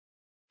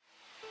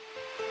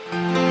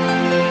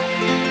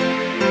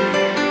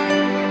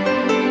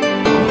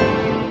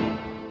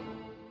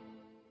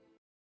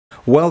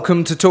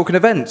Welcome to Talking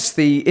Events,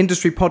 the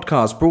industry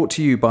podcast brought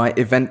to you by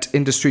Event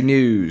Industry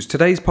News.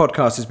 Today's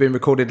podcast has been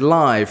recorded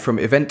live from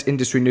Event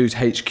Industry News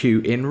HQ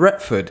in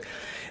Retford.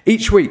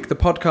 Each week, the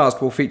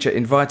podcast will feature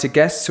invited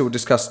guests who will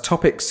discuss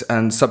topics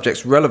and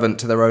subjects relevant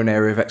to their own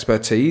area of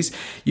expertise.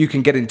 You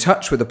can get in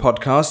touch with the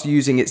podcast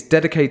using its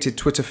dedicated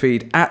Twitter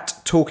feed at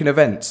Talking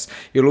Events.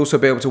 You'll also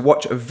be able to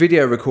watch a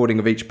video recording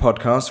of each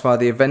podcast via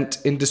the Event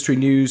Industry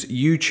News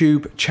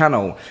YouTube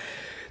channel.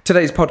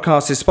 Today's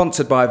podcast is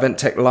sponsored by Event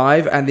Tech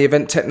Live and the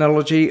Event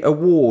Technology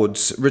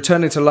Awards.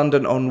 Returning to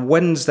London on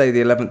Wednesday,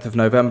 the 11th of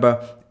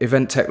November,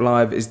 Event Tech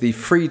Live is the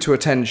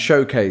free-to-attend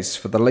showcase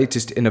for the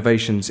latest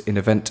innovations in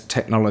event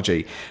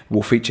technology.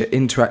 We'll feature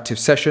interactive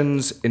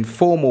sessions,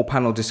 informal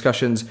panel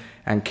discussions,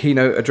 and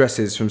keynote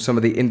addresses from some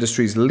of the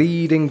industry's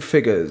leading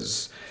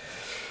figures.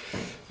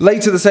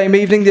 Later the same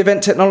evening, the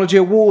Event Technology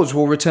Awards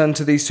will return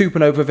to the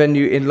Supernova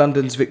venue in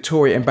London's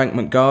Victoria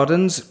Embankment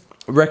Gardens.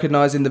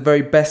 Recognising the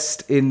very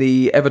best in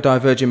the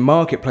ever-diverging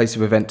marketplace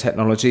of event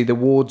technology, the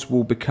awards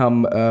will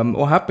become,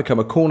 or have become,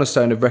 a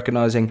cornerstone of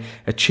recognising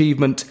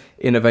achievement,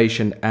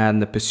 innovation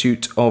and the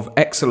pursuit of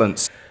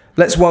excellence.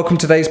 Let's welcome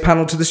today's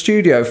panel to the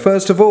studio.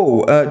 First of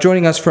all,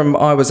 joining us from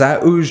I Was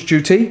Out, Ooj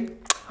Juti.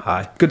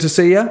 Hi. Good to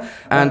see you.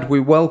 And we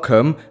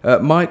welcome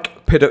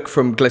Mike Piddock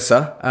from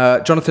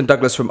Glisser, Jonathan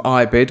Douglas from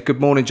iBid.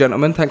 Good morning,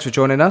 gentlemen. Thanks for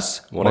joining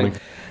us. Morning.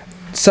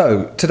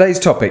 So, today's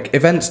topic,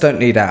 events don't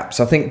need apps.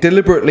 I think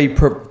deliberately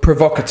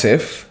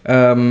provocative to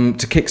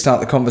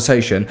kickstart the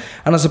conversation.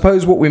 And I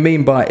suppose what we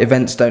mean by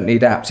events don't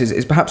need apps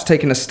is perhaps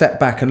taking a step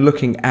back and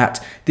looking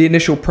at the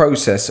initial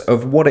process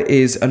of what it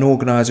is an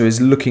organiser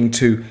is looking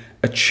to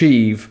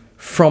achieve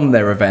from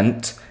their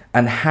event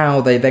and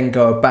how they then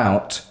go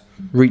about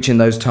reaching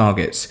those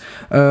targets.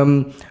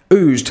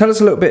 Ooj, tell us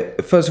a little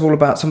bit, first of all,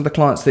 about some of the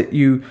clients that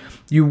you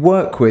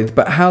work with,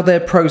 but how their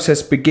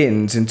process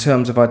begins in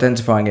terms of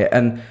identifying it.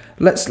 And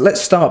let's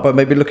start by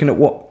maybe looking at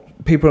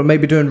what people are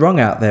maybe doing wrong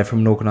out there from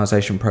an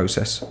organisation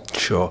process.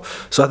 Sure.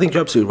 So I think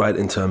you're absolutely right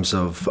in terms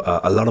of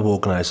a lot of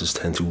organisers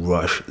tend to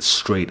rush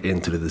straight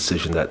into the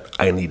decision that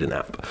I need an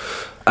app.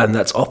 And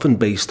that's often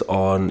based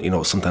on,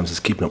 sometimes it's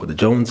keeping up with the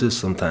Joneses,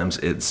 sometimes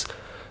it's,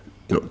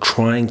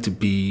 trying to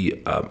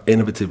be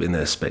innovative in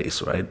their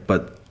space, right?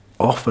 But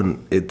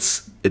often it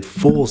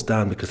falls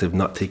down because they've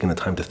not taken the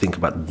time to think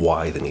about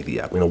why they need the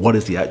app. What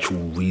is the actual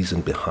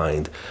reason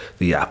behind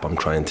the app I'm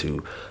trying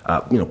to,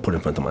 put in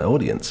front of my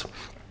audience?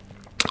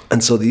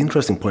 And so the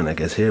interesting point, I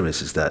guess, here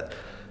is that,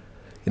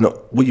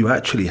 what you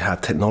actually have,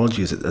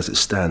 technology as it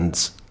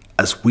stands,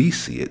 as we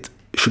see it,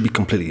 should be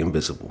completely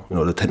invisible.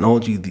 The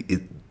technology,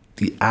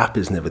 the app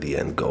is never the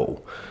end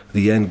goal.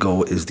 The end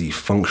goal is the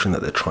function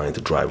that they're trying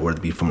to drive, whether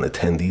it be from an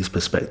attendee's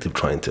perspective,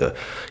 trying to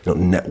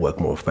network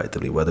more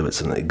effectively, whether it's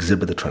an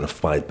exhibitor trying to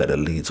find better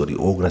leads or the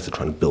organizer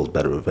trying to build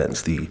better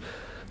events. The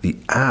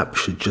app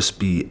should just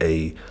be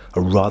a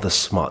rather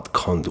smart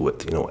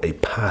conduit, a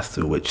path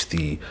through which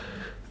the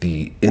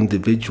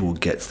individual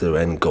gets their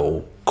end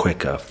goal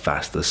quicker,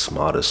 faster,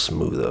 smarter,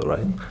 smoother,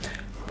 right?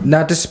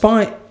 Now,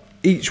 despite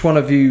each one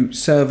of you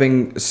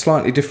serving a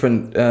slightly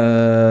different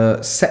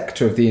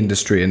sector of the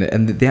industry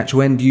and the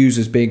actual end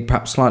users being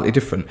perhaps slightly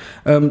different.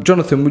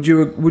 Jonathan, would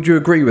you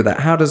agree with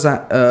that? How does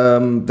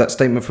that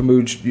statement from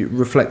Ooj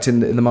reflect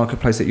in the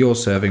marketplace that you're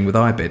serving with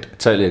iBid?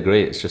 Totally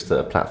agree. It's just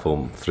a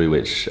platform through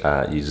which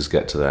users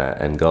get to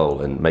their end goal,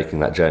 and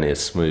making that journey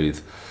as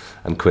smooth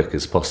and quick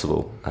as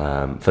possible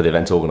for the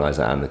event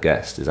organizer and the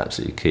guest is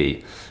absolutely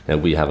key.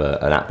 We have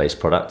an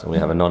app-based product and we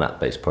have a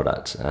non-app-based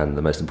product, and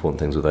the most important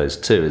things with those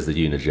two is the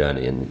user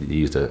journey and the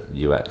user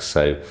UX.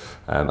 So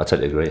I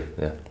totally agree.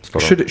 Yeah.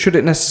 Should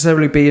it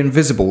necessarily be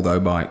invisible though,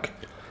 Mike?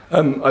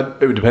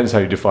 It depends how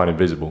you define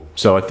invisible.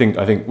 So I think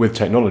with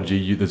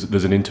technology, there's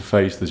an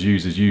interface. There's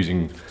users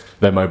using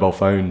their mobile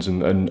phones,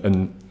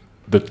 and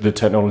the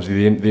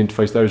technology, the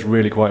interface there is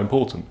really quite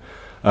important.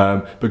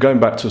 But going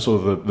back to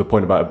sort of the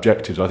point about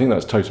objectives, I think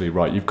that's totally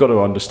right. You've got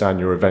to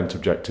understand your event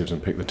objectives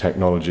and pick the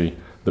technology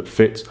that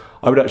fits.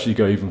 I would actually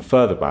go even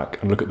further back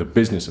and look at the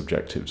business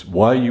objectives.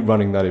 Why are you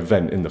running that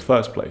event in the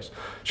first place?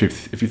 So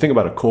if you think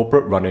about a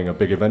corporate running a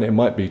big event, it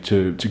might be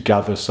to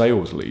gather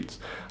sales leads.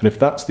 And if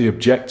that's the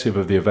objective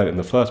of the event in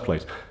the first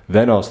place,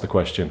 then ask the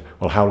question,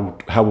 well,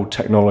 how will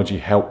technology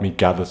help me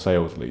gather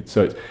sales leads?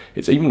 So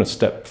it's even a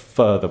step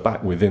further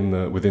back within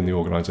the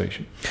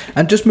organisation.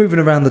 And just moving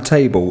around the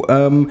table,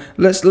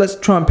 let's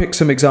try and pick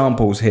some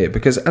examples here,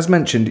 because as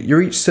mentioned,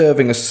 you're each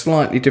serving a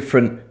slightly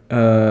different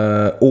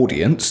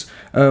audience.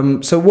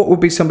 So what would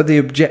be some of the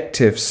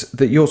objectives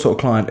that your sort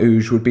of client,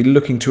 Ooj, would be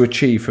looking to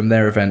achieve from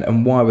their event,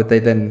 and why would they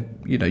then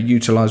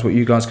utilise what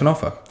you guys can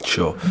offer?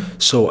 Sure.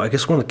 So I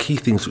guess one of the key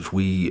things which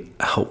we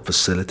help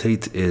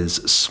facilitate is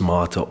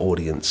smarter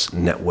audience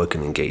network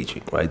and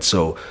engaging, right?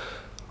 So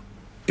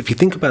if you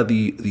think about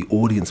the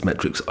audience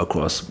metrics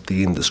across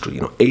the industry,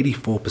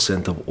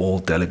 84% of all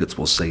delegates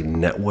will say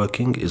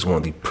networking is one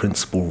of the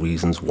principal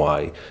reasons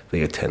why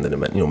they attend an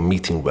event,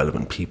 meeting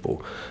relevant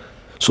people.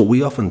 So what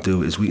we often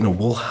do is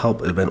we'll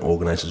help event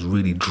organizers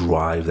really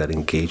drive that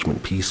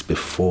engagement piece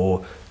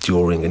before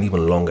during, and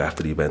even long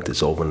after the event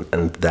is over.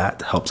 And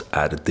that helps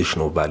add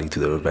additional value to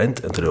their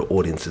event and to their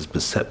audience's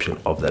perception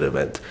of that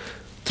event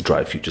to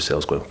drive future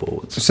sales going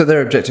forward. So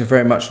their objective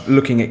very much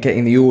looking at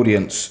getting the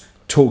audience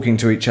talking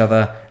to each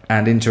other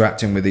and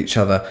interacting with each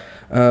other.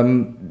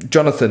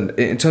 Jonathan,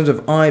 in terms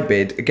of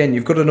iBid, again,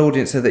 you've got an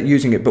audience there that's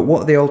using it, but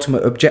what are the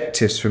ultimate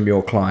objectives from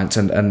your clients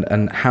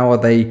and how are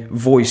they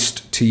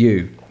voiced to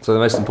you? So the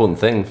most important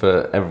thing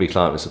for every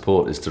client we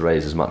support is to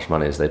raise as much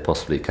money as they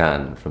possibly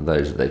can from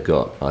those that they've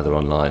got, either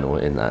online or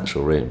in the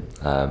actual room.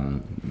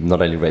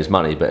 Not only raise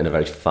money, but in a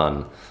very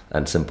fun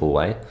and simple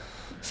way.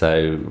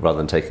 So rather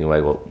than taking away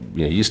what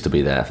used to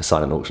be there for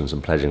silent auctions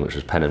and pledging, which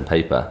was pen and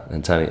paper,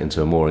 and turning it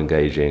into a more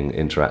engaging,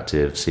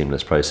 interactive,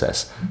 seamless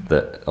process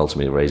that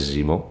ultimately raises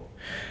you more.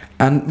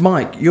 And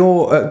Mike,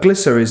 your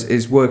Glisser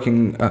is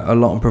working a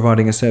lot on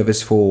providing a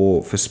service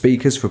for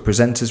speakers, for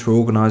presenters, for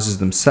organisers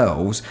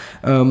themselves.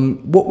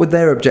 What would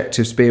their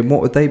objectives be, and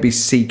what would they be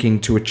seeking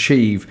to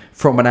achieve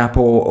from an app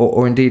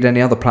or indeed any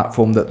other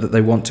platform that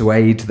they want to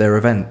aid their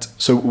event?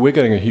 So we're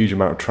getting a huge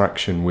amount of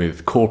traction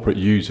with corporate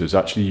users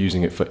actually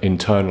using it for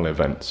internal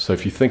events. So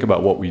if you think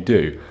about what we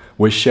do,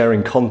 we're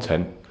sharing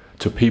content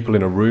to people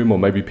in a room or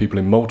maybe people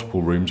in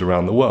multiple rooms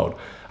around the world,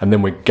 and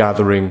then we're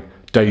gathering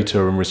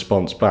data and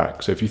response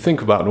back. So if you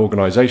think about an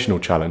organizational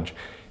challenge,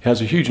 it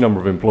has a huge number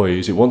of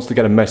employees. It wants to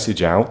get a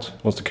message out,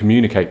 wants to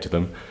communicate to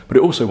them, but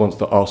it also wants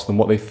to ask them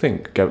what they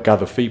think,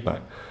 gather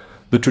feedback.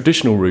 The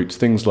traditional routes,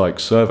 things like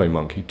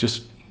SurveyMonkey,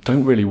 just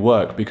don't really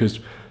work because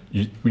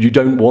you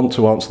don't want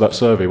to answer that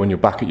survey when you're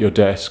back at your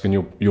desk and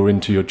you're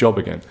into your job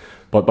again.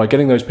 But by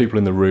getting those people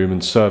in the room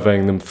and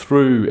surveying them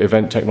through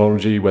event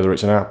technology, whether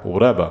it's an app or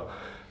whatever,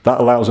 that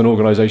allows an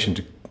organization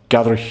to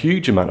gather a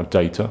huge amount of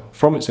data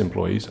from its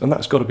employees, and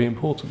that's got to be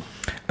important.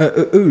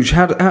 Ooj,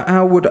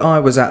 how would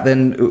IWASAT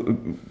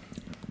then,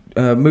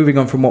 moving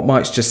on from what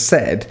Mike's just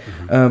said,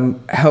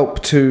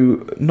 help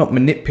to not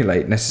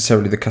manipulate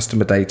necessarily the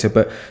customer data,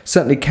 but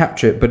certainly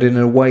capture it, but in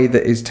a way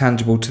that is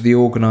tangible to the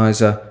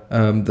organiser,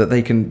 that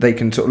they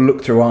can sort of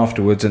look through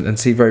afterwards and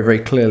see very, very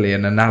clearly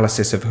an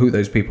analysis of who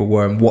those people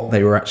were and what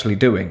they were actually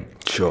doing?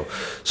 Sure.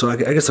 So I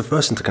guess the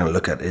first thing to kind of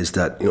look at is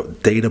that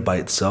data by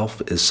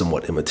itself is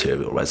somewhat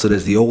immaterial, right? So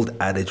there's the old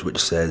adage which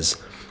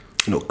says,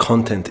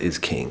 content is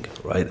king,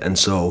 right? And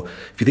so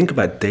if you think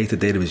about data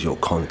is your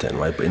content,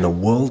 right? But in a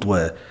world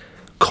where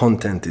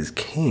content is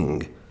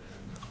king,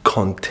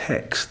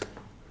 context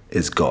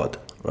is God,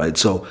 right?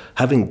 So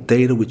having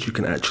data which you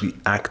can actually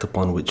act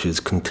upon, which is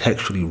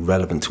contextually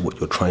relevant to what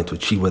you're trying to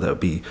achieve, whether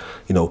it be,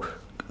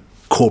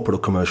 corporate or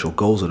commercial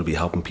goals, or to be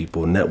helping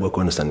people network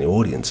or understand the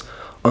audience,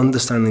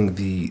 understanding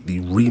the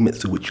remit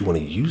through which you want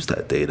to use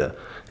that data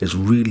is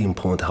really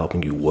important to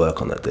helping you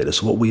work on that data.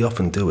 So what we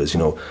often do is,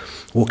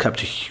 we'll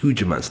capture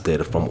huge amounts of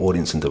data from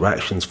audience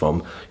interactions,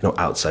 from,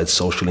 outside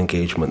social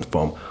engagement,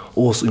 from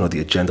also, the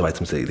agenda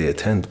items they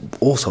attend,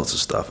 all sorts of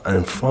stuff.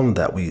 And from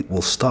that, we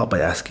will start by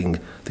asking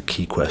the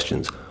key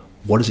questions.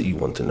 What is it you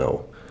want to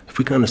know? If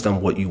we can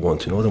understand what you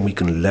want to know, then we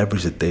can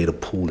leverage the data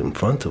pool in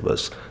front of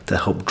us to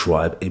help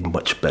drive a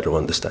much better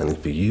understanding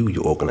for you,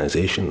 your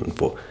organization, and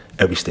for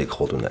every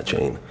stakeholder in that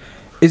chain.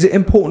 Is it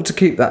important to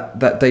keep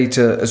that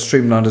data as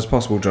streamlined as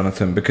possible,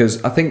 Jonathan?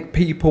 Because I think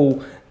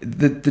people,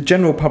 the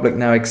general public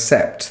now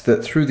accept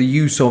that through the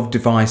use of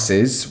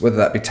devices, whether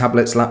that be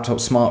tablets,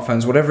 laptops,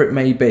 smartphones, whatever it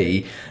may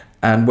be,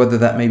 and whether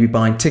that may be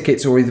buying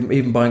tickets or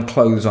even buying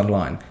clothes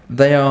online,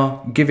 they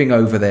are giving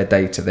over their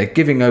data, they're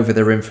giving over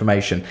their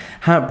information.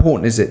 How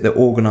important is it that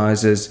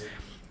organisers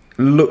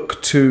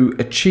look to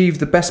achieve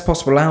the best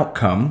possible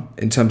outcome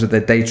in terms of their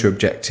data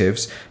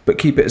objectives, but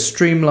keep it as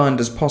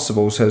streamlined as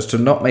possible so as to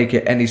not make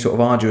it any sort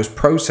of arduous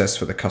process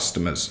for the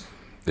customers?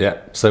 Yeah,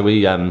 so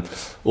we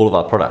all of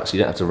our products, you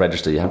don't have to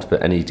register, you have to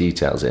put any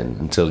details in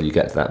until you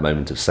get to that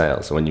moment of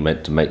sale. So when you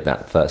meant to make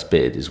that first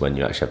bid is when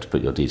you actually have to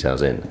put your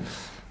details in.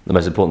 The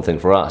most important thing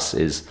for us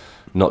is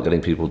not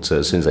getting people to,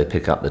 as soon as they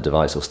pick up the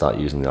device or start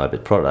using the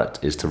iBid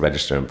product, is to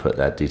register and put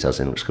their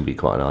details in, which can be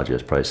quite an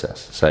arduous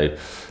process. So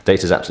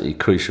data is absolutely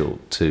crucial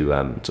to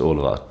all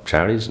of our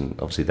charities, and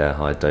obviously they're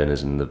high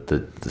donors and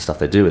the stuff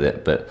they do with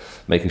it, but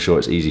making sure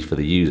it's easy for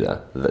the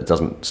user, that it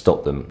doesn't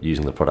stop them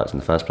using the product in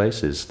the first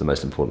place, is the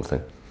most important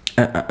thing.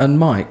 And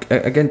Mike,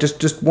 again,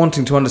 just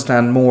wanting to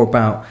understand more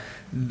about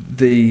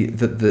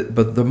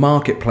the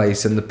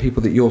marketplace and the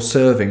people that you're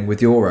serving with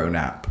your own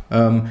app.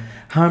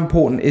 How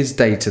important is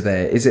data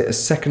there? Is it a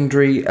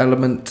secondary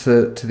element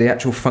to the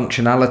actual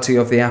functionality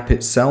of the app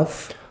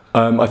itself?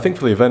 I think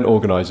for the event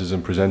organisers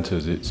and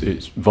presenters,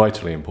 it's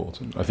vitally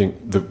important. I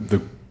think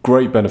the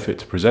great benefit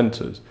to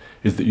presenters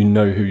is that you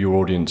know who your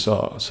audience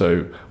are.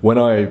 So when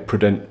I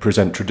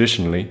present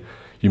traditionally,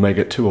 you may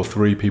get 2 or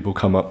 3 people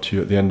come up to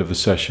you at the end of the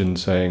session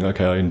saying,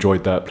 okay, I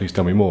enjoyed that, please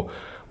tell me more.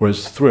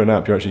 Whereas through an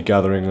app, you're actually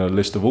gathering a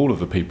list of all of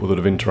the people that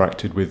have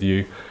interacted with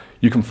you.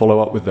 You can follow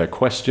up with their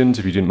questions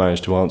if you didn't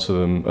manage to answer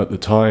them at the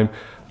time.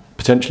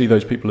 Potentially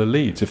those people are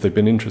leads if they've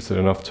been interested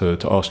enough to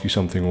ask you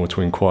something or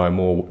to inquire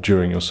more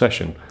during your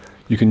session.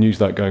 You can use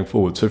that going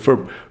forward. So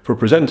for a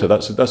presenter,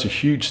 that's a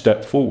huge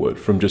step forward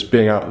from just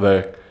being out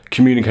there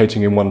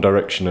communicating in one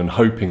direction and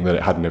hoping that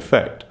it had an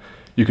effect,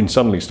 you can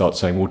suddenly start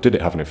saying, well, did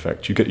it have an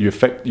effect? You get a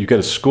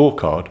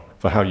scorecard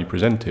for how you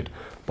presented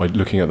by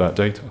looking at that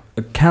data.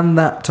 Can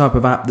that type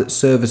of app that's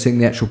servicing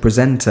the actual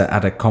presenter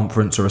at a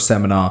conference or a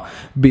seminar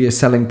be a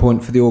selling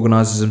point for the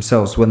organisers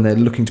themselves when they're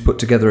looking to put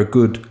together a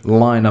good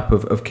lineup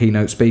of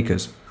keynote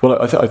speakers?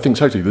 Well, I think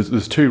so too.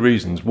 There's two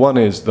reasons. One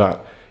is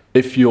that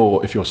if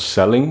you're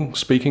selling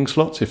speaking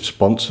slots, if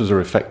sponsors are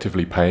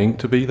effectively paying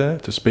to be there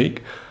to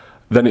speak,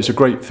 then it's a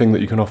great thing that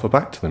you can offer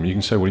back to them. You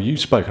can say, well, you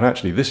spoke, and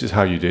actually this is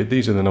how you did,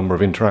 these are the number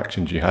of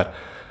interactions you had,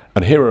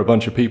 and here are a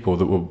bunch of people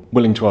that were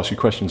willing to ask you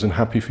questions and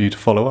happy for you to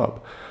follow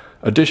up.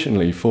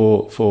 Additionally,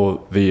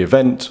 for the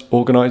event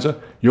organizer,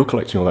 you're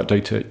collecting all that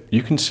data.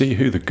 You can see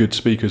who the good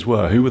speakers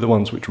were, who were the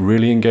ones which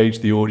really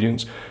engaged the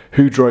audience,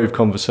 who drove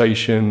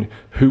conversation,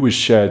 who was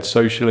shared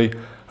socially,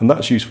 and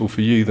that's useful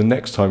for you the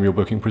next time you're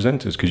booking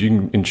presenters, because you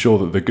can ensure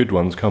that the good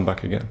ones come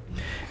back again.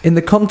 In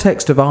the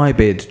context of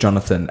iBid,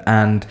 Jonathan,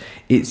 and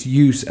its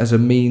use as a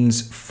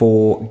means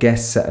for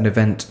guests at an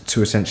event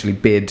to essentially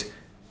bid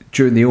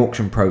during the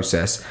auction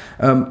process,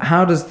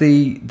 how does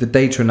the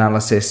data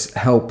analysis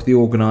help the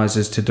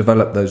organisers to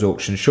develop those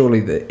auctions? Surely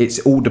it's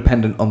all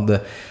dependent on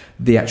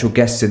the actual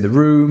guests in the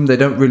room. They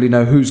don't really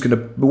know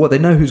they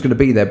know who's going to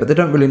be there, but they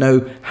don't really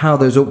know how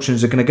those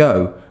auctions are going to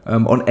go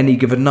on any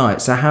given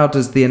night. So how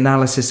does the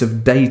analysis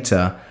of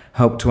data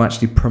help to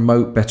actually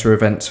promote better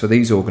events for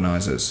these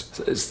organisers?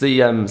 So it's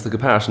the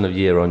comparison of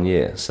year on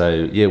year. So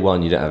year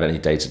one, you don't have any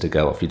data to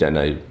go off. You don't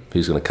know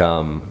who's going to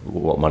come,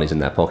 what money's in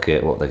their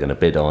pocket, what they're going to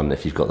bid on,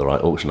 if you've got the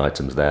right auction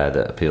items there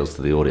that appeals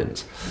to the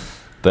audience.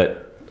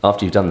 But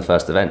after you've done the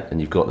first event and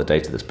you've got the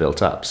data that's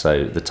built up,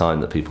 so the time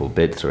that people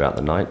bid throughout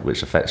the night,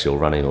 which affects your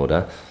running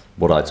order,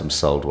 what items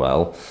sold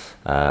well,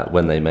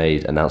 when they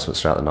made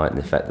announcements throughout the night and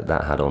the effect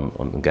that had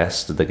on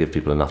guests, did they give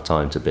people enough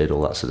time to bid,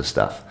 all that sort of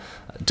stuff?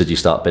 Did you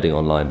start bidding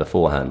online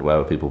beforehand? Where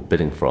were people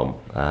bidding from?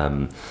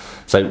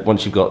 So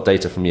once you've got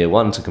data from year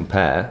one to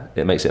compare,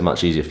 it makes it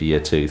much easier for year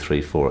 2,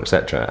 3, 4,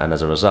 etc. And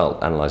as a result,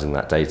 analysing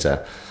that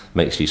data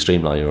makes you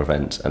streamline your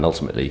event and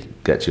ultimately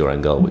get to your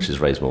end goal, which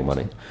is raise more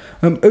money.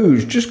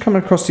 Ooj, just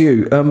coming across to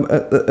you,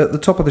 at the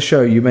top of the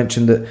show you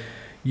mentioned that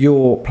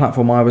your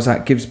platform I Was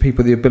At gives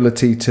people the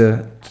ability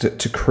to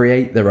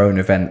create their own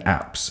event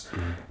apps.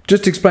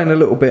 Just explain a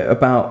little bit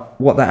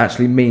about what that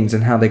actually means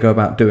and how they go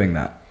about doing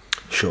that.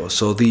 Sure.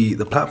 So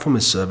the platform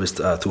is serviced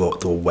through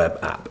a web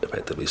app,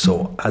 effectively.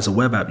 So as a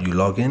web app, you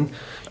log in,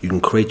 you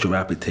can create your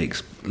app. It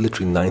takes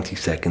literally 90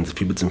 seconds, a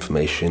few bits of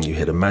information. You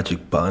hit a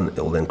magic button. It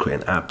will then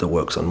create an app that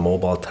works on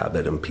mobile,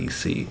 tablet, and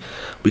PC.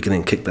 We can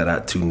then kick that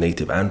out to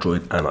native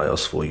Android and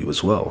iOS for you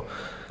as well.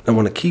 Now,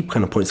 one of the key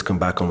kind of points to come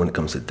back on when it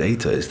comes to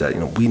data is that,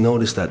 we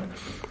noticed that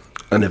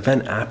an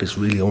event app is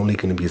really only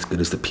going to be as good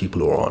as the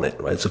people who are on it,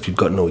 right? So if you've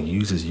got no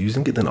users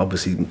using it, then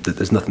obviously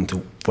there's nothing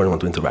for anyone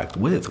to interact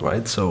with,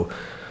 right? So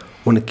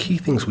one of the key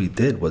things we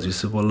did was we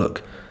said, well,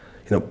 look,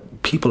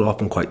 people are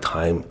often quite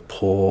time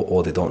poor,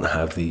 or they don't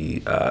have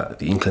the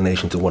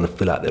inclination to want to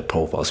fill out their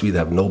profile. So you either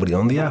have nobody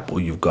on the app,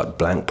 or you've got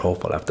blank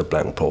profile after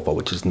blank profile,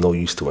 which is no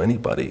use to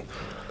anybody.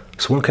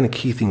 So one kind of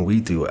key thing we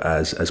do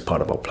as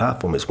part of our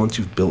platform is once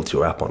you've built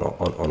your app on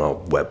our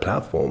web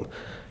platform,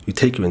 you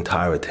take your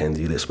entire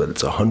attendee list, whether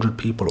it's 100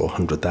 people or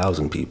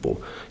 100,000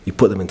 people, you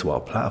put them into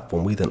our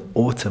platform. We then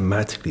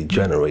automatically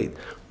generate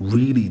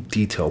really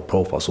detailed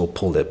profiles. So we'll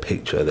pull their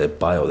picture, their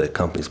bio, their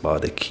company's bio,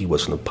 their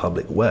keywords from the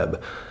public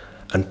web,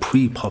 and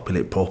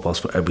pre-populate profiles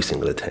for every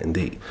single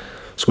attendee.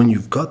 So when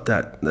you've got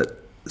that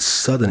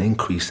sudden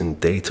increase in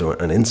data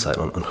and insight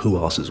on who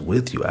else is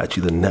with you,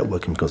 actually the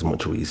networking becomes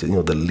much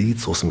easier. The lead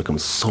sourcing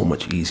becomes so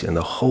much easier, and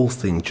the whole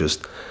thing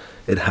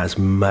it has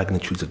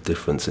magnitudes of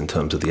difference in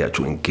terms of the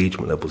actual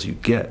engagement levels you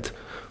get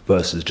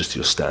versus just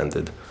your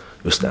standard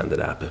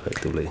app,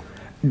 effectively.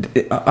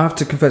 I have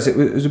to confess, it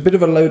was a bit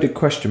of a loaded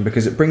question,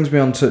 because it brings me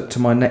on to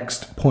my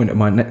next point and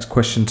my next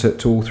question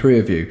to all three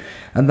of you,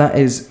 and that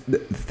is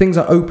things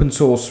like open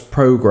source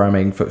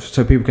programming,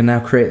 so people can now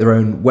create their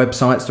own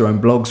websites, their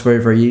own blogs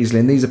very, very easily,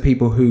 and these are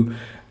people who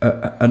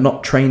are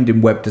not trained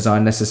in web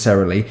design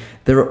necessarily.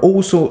 There are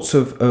all sorts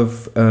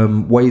of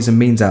ways and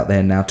means out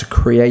there now to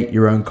create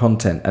your own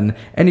content, and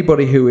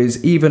anybody who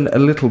is even a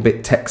little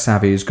bit tech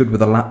savvy, is good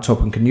with a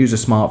laptop and can use a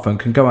smartphone,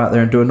 can go out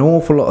there and do an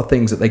awful lot of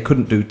things that they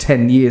couldn't do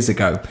 10 years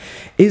ago.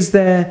 Is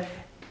there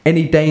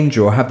any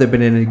danger, or have there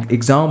been any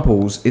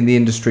examples in the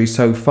industry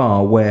so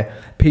far where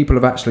people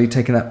have actually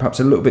taken that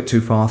perhaps a little bit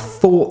too far,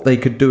 thought they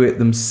could do it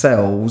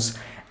themselves,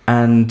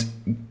 and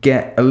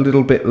get a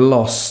little bit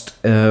lost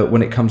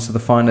when it comes to the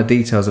finer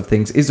details of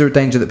things? Is there a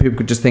danger that people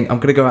could just think, I'm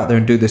going to go out there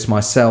and do this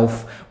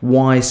myself?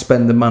 Why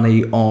spend the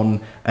money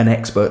on an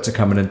expert to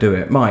come in and do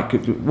it? Mike,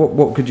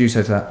 what could you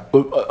say to that?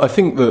 Well, I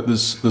think that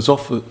there's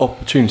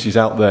opportunities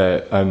out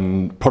there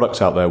and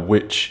products out there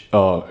which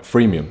are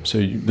freemium. So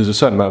there's a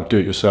certain amount of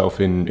do-it-yourself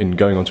in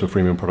going onto a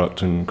freemium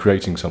product and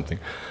creating something.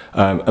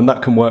 And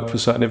that can work for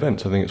certain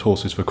events. I think it's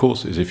horses for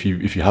courses. If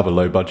you have a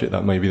low budget,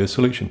 that may be the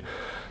solution.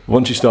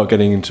 Once you start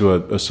getting into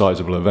a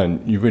sizable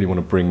event, you really want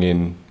to bring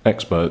in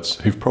experts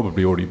who've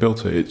probably already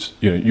built it. It's,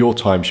 your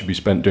time should be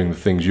spent doing the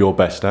things you're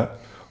best at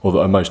or that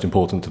are most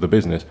important to the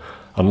business.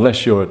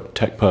 Unless you're a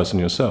tech person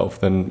yourself,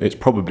 then it's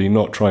probably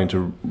not trying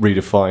to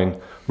redefine,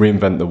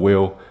 reinvent the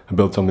wheel and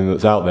build something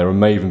that's out there and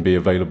may even be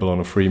available on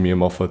a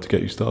freemium offer to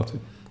get you started.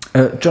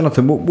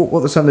 Jonathan,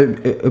 what are some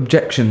of the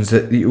objections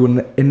that you will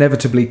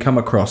inevitably come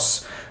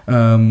across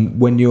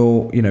when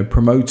you're,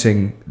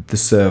 promoting the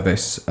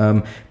service?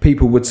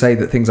 People would say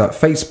that things like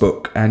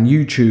Facebook and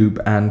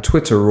YouTube and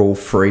Twitter are all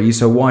free,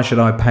 so why should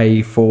I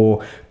pay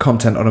for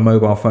content on a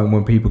mobile phone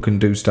when people can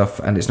do stuff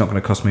and it's not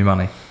going to cost me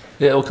money?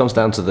 Yeah, it all comes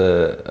down to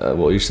the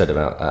what you said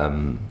about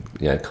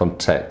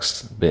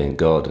context being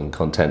God and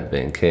content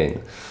being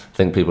king. I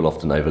think people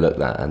often overlook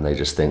that and they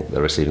just think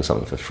they're receiving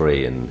something for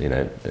free and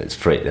it's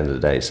free at the end of the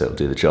day, so it'll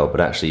do the job.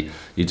 But actually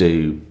you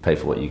do pay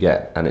for what you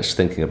get, and it's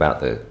thinking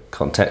about the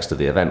context of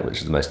the event, which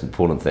is the most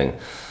important thing.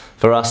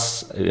 For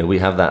us, we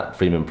have that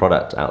freemium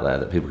product out there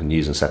that people can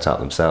use and set up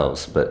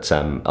themselves, but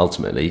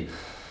ultimately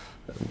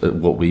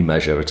what we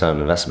measure return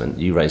on investment,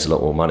 you raise a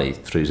lot more money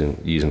through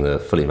using the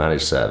fully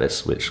managed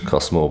service, which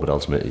costs more, but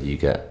ultimately you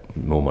get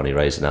more money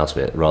raised out of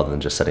it rather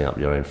than just setting up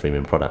your own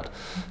freemium product.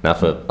 Now,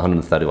 for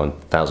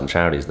 131,000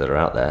 charities that are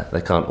out there, they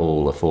can't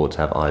all afford to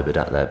have IBID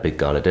at their big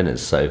gala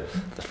dinners, so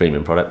the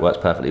freemium product works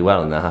perfectly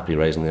well and they're happy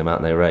raising the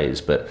amount they raise,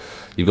 but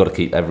you've got to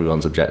keep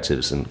everyone's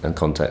objectives and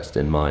context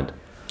in mind.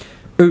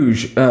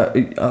 Uj,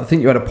 I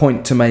think you had a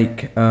point to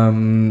make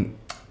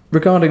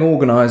regarding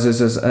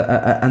organisers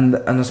and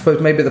I suppose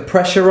maybe the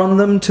pressure on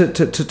them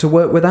to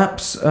work with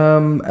apps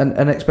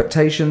and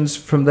expectations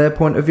from their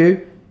point of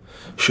view.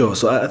 Sure.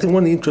 So I think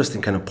one of the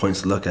interesting kind of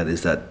points to look at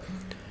is that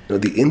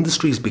the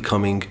industry is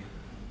becoming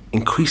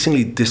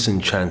increasingly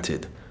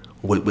disenchanted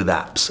with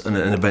apps and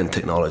event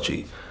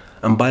technology.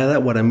 And by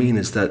that, what I mean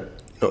is that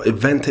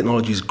event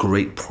technology's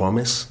great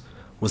promise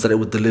was that it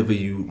would deliver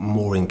you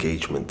more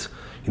engagement,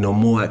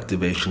 more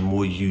activation,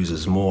 more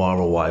users, more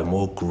ROI,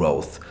 more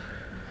growth.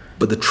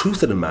 But the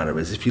truth of the matter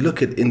is, if you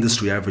look at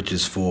industry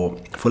averages for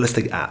let's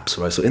take apps,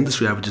 right? So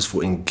industry averages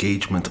for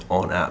engagement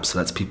on apps, so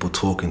that's people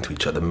talking to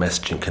each other,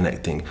 messaging,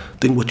 connecting,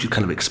 doing what you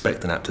kind of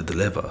expect an app to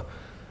deliver.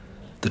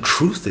 The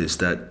truth is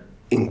that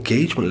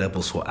engagement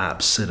levels for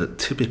apps sit at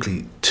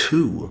typically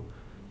 2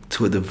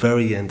 to at the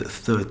very end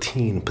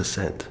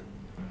 13%.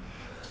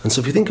 And so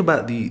if you think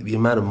about the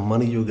amount of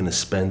money you're going to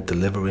spend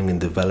delivering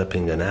and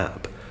developing an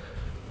app,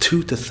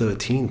 2 to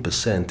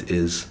 13%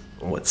 is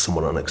what's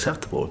somewhat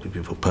unacceptable, if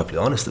you're perfectly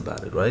honest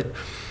about it, right?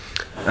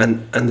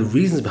 And the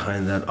reasons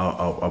behind that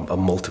are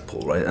multiple,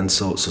 right? And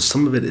so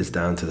some of it is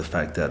down to the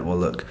fact that, well,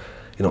 look,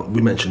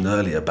 we mentioned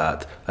earlier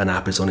about an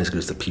app is only as good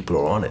as the people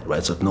who are on it,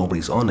 right? So if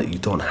nobody's on it, you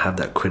don't have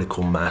that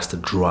critical mass to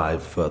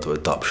drive further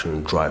adoption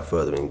and drive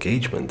further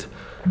engagement.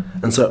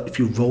 And so if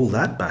you roll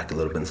that back a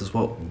little bit and says,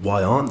 well,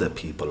 why aren't there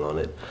people on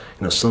it?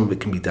 Some of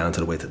it can be down to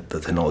the way that the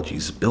technology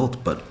is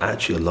built, but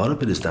actually a lot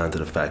of it is down to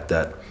the fact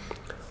that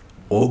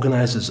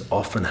organizers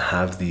often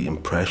have the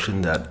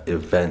impression that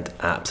event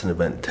apps and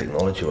event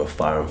technology are a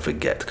fire and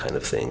forget kind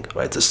of thing,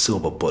 right? It's a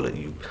silver bullet.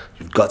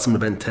 You've got some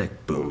event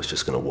tech, boom, it's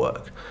just going to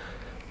work.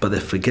 But they're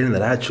forgetting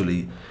that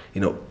actually,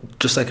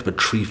 just like if a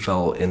tree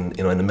fell in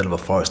the middle of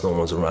a forest, no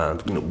one's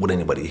around, would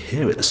anybody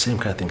hear it? The same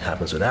kind of thing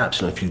happens with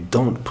apps. If you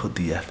don't put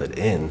the effort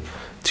in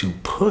to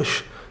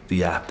push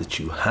the app that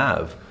you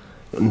have,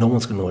 no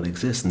one's going to know it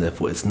exists, and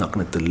therefore it's not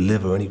going to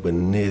deliver anywhere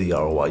near the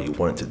ROI you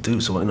want it to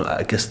do. So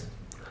I guess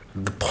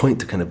the point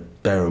to kind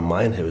of bear in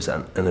mind here is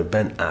that an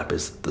event app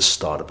is the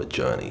start of a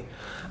journey,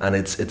 and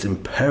it's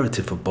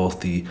imperative for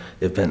both the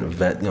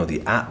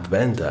the app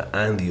vendor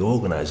and the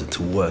organizer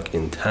to work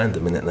in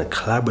tandem in a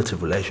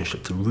collaborative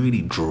relationship to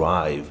really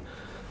drive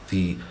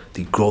the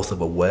growth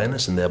of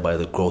awareness and thereby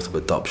the growth of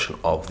adoption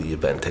of the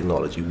event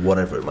technology,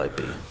 whatever it might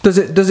be. Does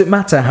it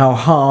matter how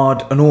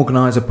hard an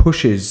organizer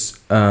pushes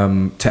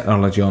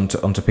technology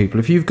onto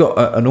people? If you've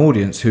got an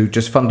audience who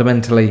just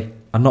fundamentally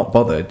are not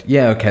bothered,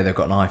 okay, they've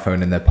got an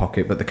iPhone in their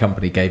pocket, but the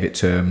company gave it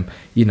to them.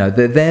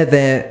 They're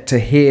there to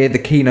hear the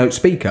keynote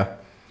speaker.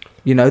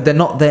 They're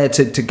not there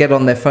to get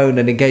on their phone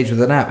and engage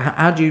with an app.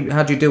 How do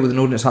you deal with an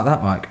audience like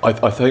that, Mike?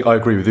 I think I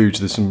agree with you.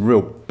 There's some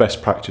real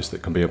best practice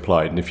that can be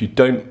applied, and if you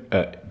don't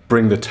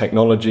bring the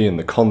technology and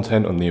the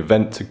content and the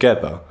event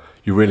together,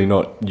 you're really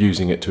not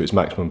using it to its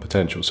maximum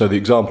potential. So the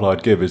example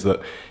I'd give is that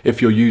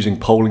if you're using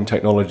polling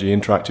technology,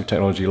 interactive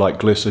technology like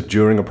Glisser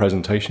during a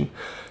presentation,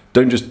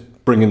 don't just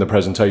bring in the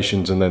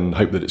presentations and then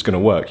hope that it's going to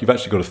work. You've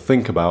actually got to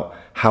think about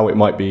how it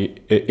might be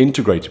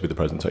integrated with the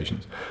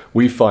presentations.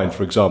 We find,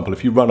 for example,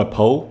 if you run a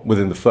poll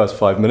within the first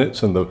 5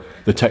 minutes and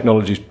the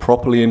technology is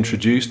properly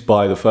introduced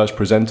by the first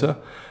presenter,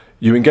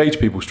 you engage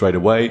people straight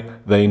away,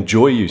 they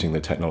enjoy using the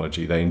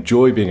technology, they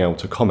enjoy being able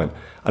to comment,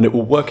 and it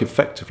will work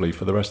effectively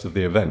for the rest of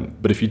the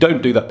event. But if you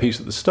don't do that piece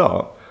at the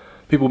start,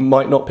 people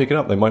might not pick it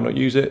up, they might not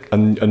use it,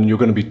 and you're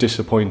going to be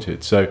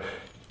disappointed. So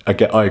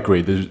I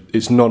agree,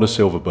 it's not a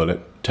silver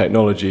bullet.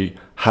 Technology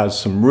has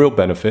some real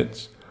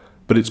benefits,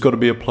 but it's got to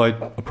be applied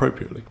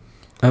appropriately.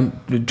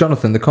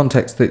 Jonathan, the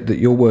context that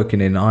you're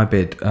working in,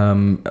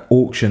 IBID,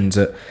 auctions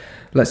at,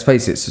 let's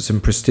face it, some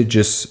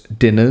prestigious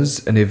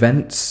dinners and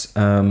events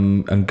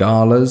and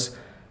galas.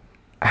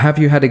 Have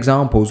you had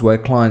examples where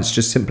clients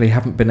just simply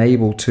haven't been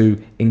able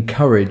to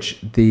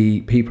encourage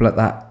the people at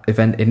that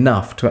event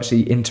enough to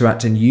actually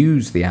interact and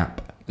use the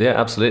app? Yeah,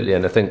 absolutely.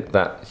 And I think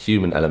that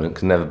human element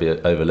can never be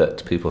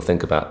overlooked. People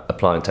think about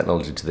applying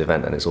technology to the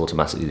event and it's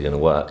automatically going to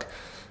work.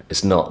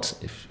 It's not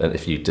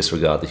if you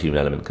disregard the human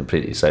element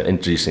completely. So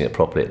introducing it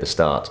properly at the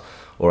start,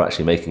 or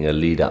actually making a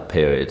lead-up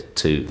period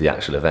to the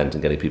actual event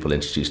and getting people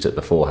introduced to it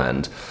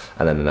beforehand,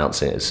 and then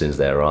announcing it as soon as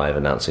they arrive,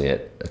 announcing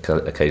it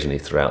occasionally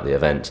throughout the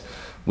event.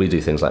 We do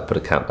things like put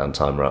a countdown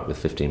timer up with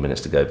 15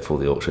 minutes to go before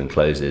the auction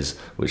closes,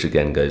 which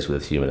again goes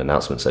with a human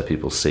announcement so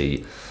people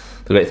see.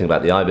 The great thing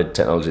about the IBID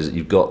technology is that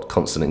you've got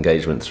constant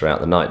engagement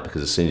throughout the night,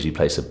 because as soon as you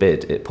place a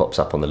bid, it pops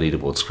up on the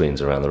leaderboard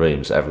screens around the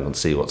room so everyone can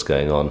see what's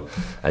going on,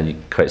 and you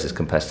create this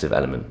competitive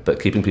element.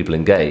 But keeping people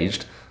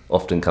engaged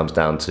often comes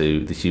down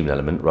to the human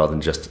element rather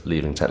than just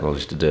leaving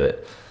technology to do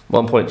it.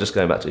 One point, just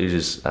going back to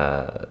Uj's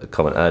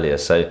comment earlier,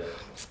 so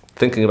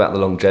thinking about the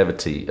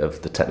longevity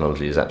of the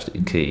technology is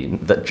absolutely key.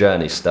 That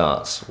journey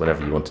starts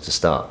whenever you want it to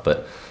start,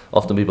 but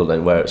often people don't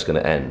know where it's going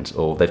to end,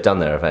 or they've done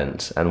their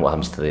event and what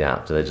happens to the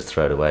app? Do they just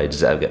throw it away?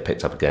 Does it ever get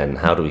picked up again?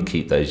 How do we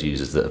keep those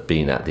users that have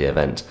been at the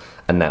event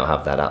and now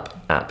have that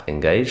app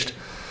engaged?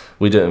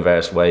 We do it in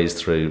various ways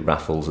through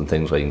raffles and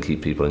things where you can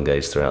keep people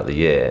engaged throughout the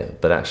year,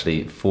 but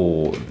actually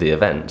for the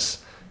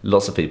events,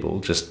 lots of people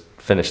just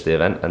finish the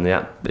event and the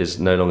app is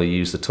no longer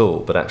used at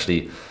all. But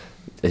actually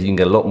you can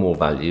get a lot more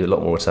value, a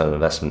lot more return on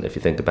investment if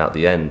you think about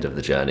the end of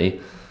the journey,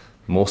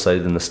 more so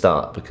than the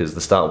start, because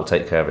the start will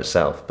take care of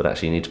itself, but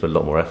actually you need to put a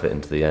lot more effort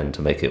into the end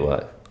to make it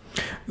work.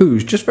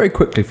 Just very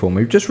quickly for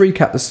me, just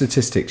recap the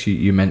statistics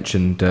you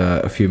mentioned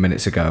a few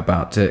minutes ago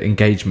about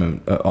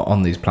engagement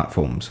on these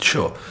platforms.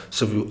 Sure.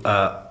 So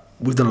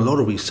we've done a lot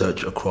of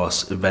research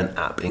across event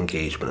app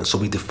engagement. And so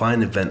we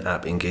define event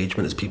app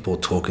engagement as people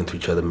talking to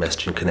each other,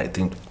 messaging,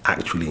 connecting,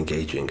 actually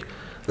engaging.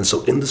 And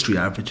so industry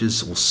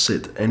averages will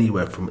sit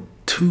anywhere from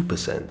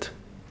 2%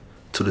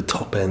 to the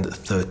top end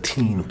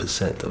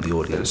 13% of the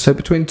audience. So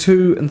between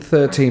 2 and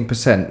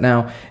 13%.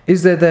 Now,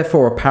 is there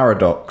therefore a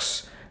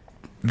paradox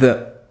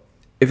that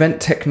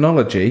event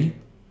technology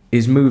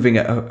is moving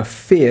at a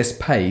fierce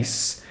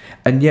pace,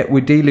 and yet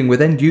we're dealing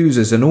with end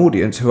users and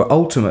audience who are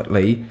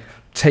ultimately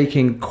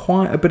taking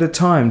quite a bit of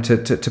time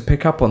to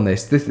pick up on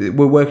this?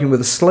 We're working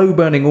with a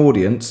slow-burning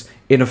audience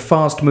in a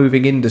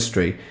fast-moving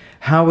industry.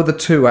 How are the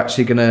two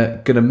actually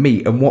going to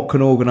meet, and what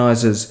can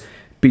organisers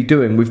be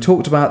doing? We've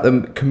talked about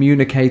them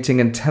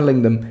communicating and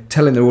telling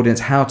their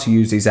audience how to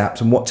use these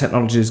apps and what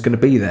technology is going to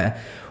be there.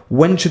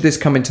 When should this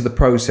come into the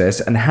process,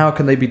 and how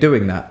can they be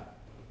doing that?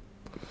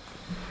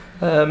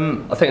 I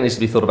think it needs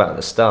to be thought about at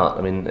the start.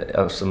 I mean,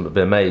 I was a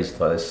bit amazed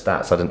by those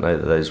stats. I didn't know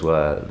that those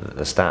were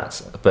the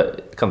stats.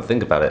 But come to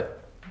think about it,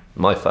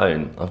 my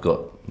phone, I've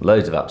got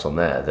loads of apps on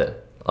there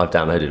that I've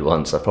downloaded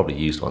once, I've probably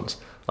used once.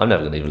 I'm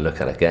never going to even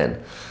look at it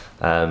again.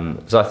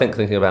 So I think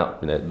thinking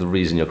about the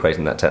reason you're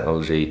creating that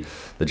technology,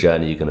 the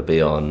journey you're going to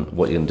be on,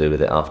 what you're going to do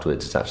with it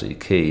afterwards is absolutely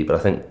key. But I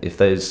think if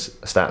those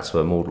stats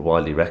were more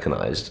widely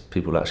recognised,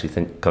 people would actually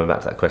think, coming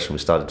back to that question we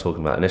started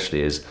talking about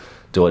initially, is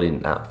do I need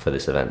an app for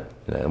this event?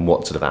 And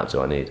what sort of app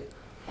do I need?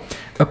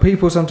 Are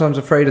people sometimes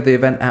afraid of the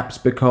event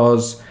apps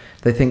because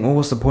they think,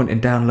 what's the point in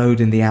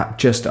downloading the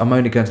app? I'm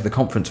only going to the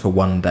conference for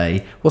one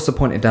day. What's the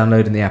point in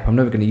downloading the app? I'm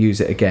never going to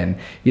use it again.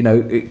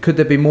 Could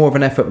there be more of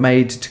an effort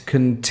made to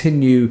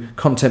continue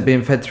content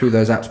being fed through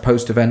those apps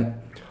post-event?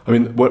 I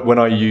mean, when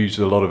I use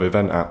a lot of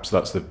event apps,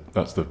 that's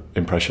the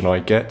impression I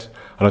get.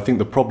 And I think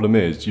the problem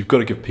is you've got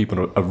to give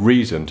people a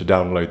reason to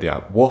download the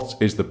app. What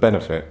is the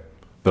benefit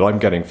that I'm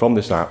getting from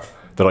this app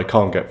that I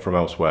can't get from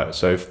elsewhere?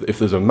 So if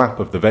there's a map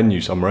of the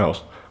venue somewhere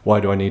else, why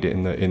do I need it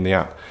in the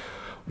app?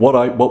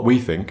 What we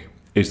think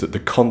is that the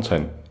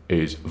content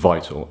is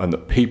vital, and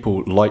that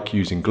people like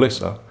using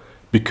Glisser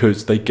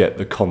because they get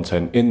the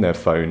content in their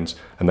phones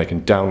and they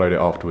can download it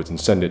afterwards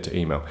and send it to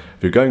email.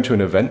 If you're going to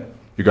an event,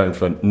 you're going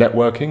for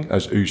networking,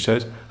 as Uj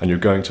says, and you're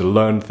going to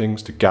learn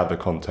things to gather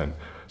content.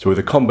 So with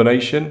a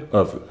combination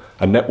of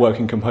a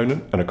networking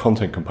component and a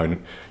content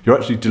component, you're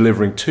actually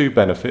delivering two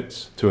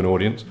benefits to an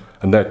audience,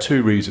 and there are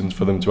two reasons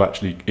for them to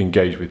actually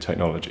engage with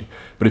technology.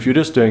 But if you're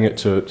just doing it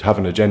to have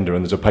an agenda,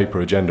 and there's a paper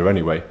agenda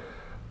anyway,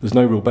 there's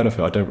no real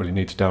benefit. I don't really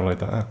need to download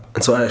that app.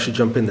 And so I actually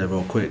jump in there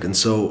real quick. And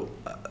so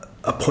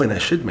a point I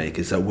should make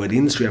is that where the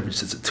industry average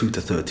sits at 2 to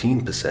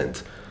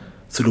 13%,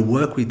 so the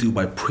work we do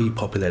by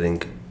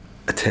pre-populating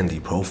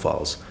attendee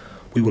profiles,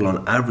 we will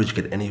on average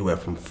get anywhere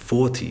from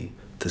 40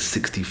 to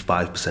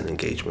 65%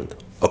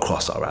 engagement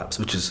across our apps,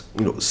 which is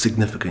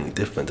significantly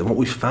different. And what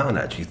we found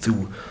actually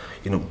through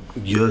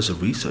years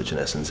of research in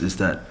essence is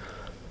that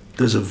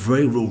there's a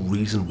very real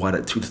reason why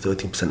that 2 to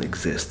 13%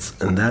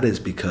 exists, and that is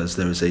because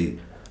there is a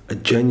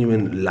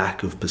genuine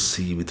lack of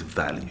perceived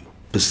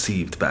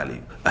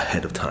value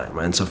ahead of time,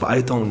 right? And so if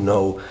I don't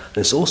know, and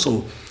it's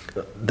also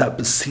that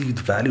perceived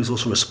value is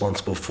also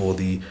responsible for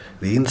the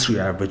industry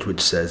average,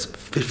 which says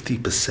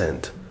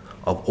 50%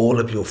 of all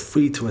of your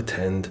free to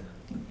attend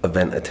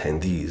event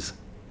attendees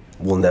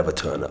will never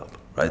turn up,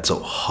 right?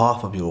 So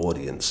half of your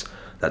audience,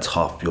 that's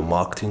half of your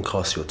marketing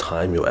costs, your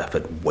time, your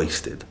effort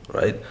wasted,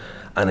 right?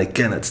 And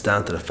again, it's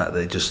down to the fact that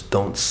they just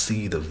don't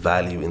see the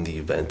value in the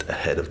event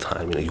ahead of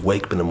time. You know, you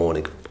wake up in the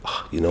morning,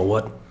 oh, you know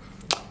what?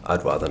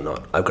 I'd rather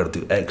not. I've got to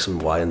do X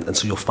and Y. And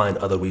so you'll find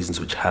other reasons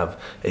which have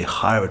a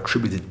higher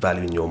attributed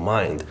value in your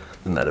mind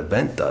than that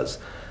event does.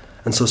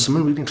 And so some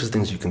really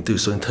interesting things you can do.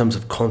 So in terms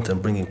of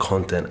content, bringing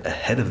content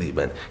ahead of the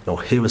event, you know,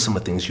 here are some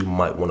of the things you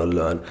might want to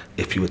learn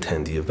if you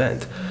attend the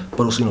event. But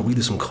also, you know, we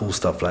do some cool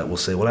stuff like we'll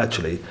say, well,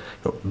 actually, you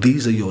know,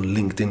 these are your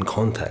LinkedIn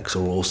contacts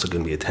who are also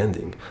going to be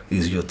attending.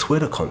 These are your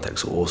Twitter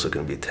contacts who are also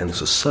going to be attending.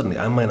 So suddenly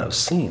I might not have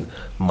seen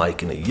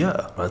Mike in a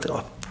year. I think,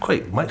 oh,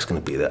 great, Mike's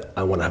going to be there.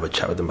 I want to have a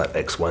chat with him about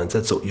X, Y, and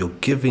Z. So you're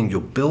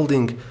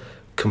building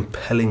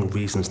compelling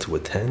reasons to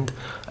attend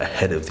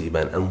ahead of the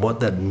event. And what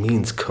that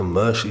means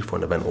commercially for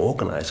an event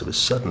organizer is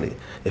suddenly,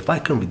 if I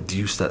can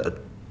reduce the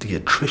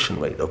attrition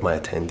rate of my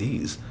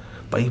attendees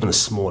by even a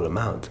small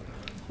amount,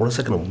 what is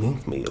that going to mean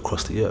for me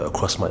across the year,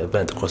 across my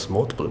event, across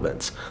multiple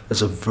events?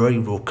 There's a very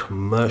real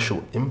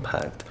commercial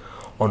impact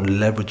on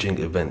leveraging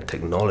event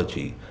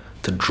technology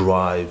to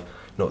drive,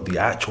 you know, the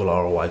actual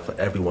ROI for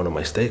every one of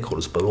my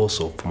stakeholders, but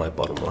also for my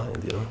bottom line,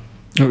 you know.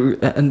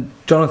 And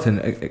Jonathan,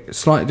 a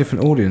slightly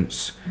different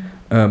audience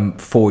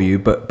for you,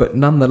 but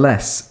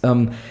nonetheless,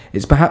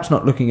 it's perhaps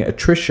not looking at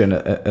attrition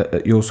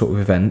at your sort of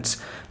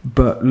events,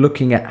 but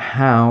looking at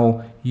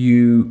how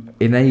you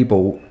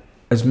enable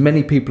as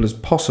many people as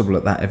possible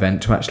at that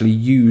event to actually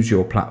use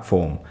your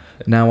platform.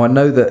 Now, I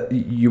know that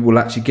you will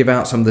actually give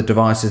out some of the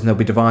devices, and there'll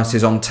be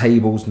devices on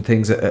tables and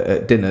things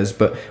at dinners,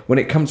 but when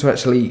it comes to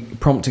actually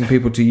prompting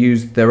people to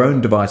use their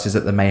own devices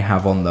that they may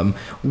have on them,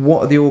 what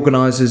are the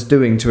organisers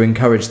doing to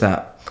encourage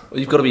that? Well,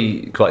 you've got to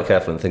be quite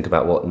careful and think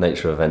about what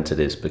nature of event it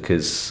is,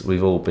 because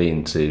we've all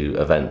been to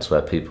events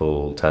where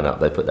people turn up,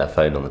 they put their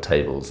phone on the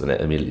tables, and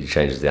it immediately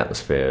changes the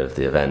atmosphere of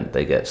the event.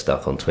 They get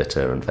stuck on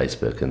Twitter and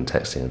Facebook and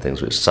texting and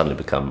things, which suddenly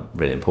become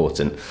really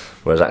important.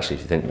 Whereas actually,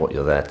 if you think what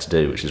you're there to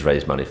do, which is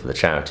raise money for the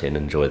charity and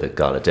enjoy the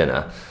gala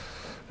dinner,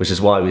 which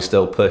is why we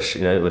still push,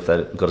 you know, if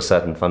they've got a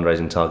certain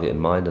fundraising target in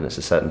mind and it's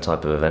a certain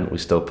type of event, we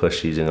still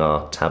push using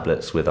our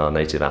tablets with our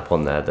native app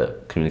on there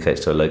that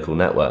communicates to a local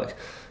network.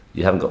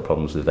 You haven't got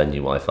problems with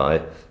venue Wi-Fi.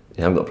 You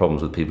haven't got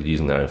problems with people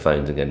using their own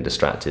phones and getting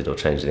distracted or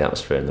changing the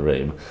atmosphere in the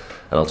room.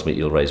 And ultimately,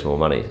 you'll raise more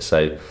money.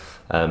 So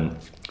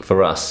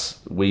for us,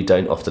 we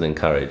don't often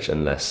encourage,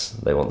 unless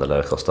they want the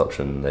lower cost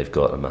option, they've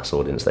got a mass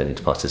audience they need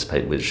to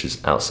participate with, which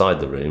is outside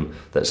the room,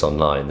 that's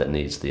online, that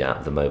needs the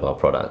app, the mobile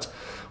product.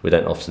 We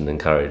don't often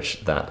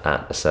encourage that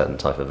at a certain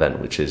type of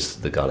event, which is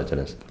the gala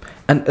dinners.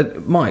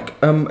 And Mike,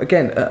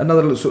 again,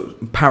 another little sort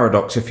of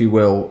paradox, if you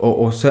will,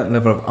 or a certain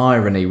level of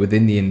irony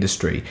within the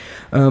industry.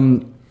 A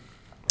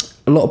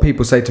lot of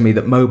people say to me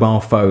that mobile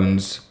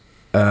phones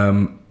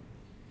are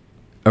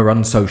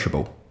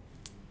unsociable.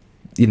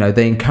 You know,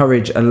 they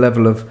encourage a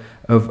level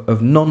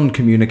of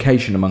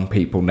non-communication among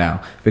people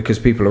now, because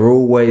people are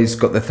always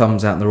got their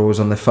thumbs out and they're always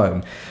on their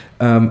phone.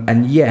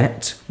 And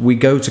yet we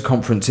go to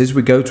conferences,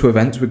 we go to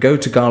events, we go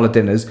to gala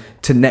dinners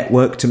to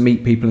network, to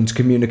meet people and to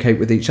communicate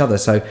with each other.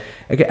 So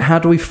again, how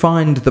do we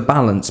find the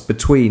balance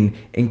between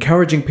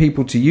encouraging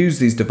people to use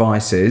these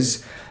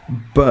devices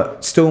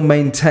but still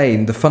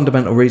maintain the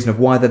fundamental reason of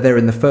why they're there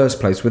in the first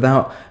place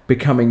without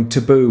becoming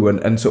taboo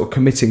and sort of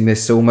committing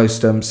this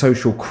almost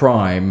social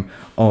crime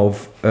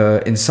of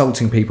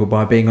insulting people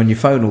by being on your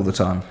phone all the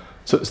time?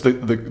 So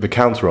the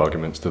counter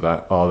arguments to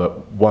that are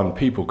that, one,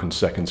 people can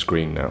second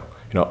screen now.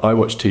 You know, I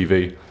watch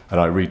TV and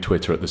I read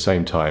Twitter at the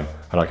same time,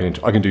 and I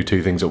can do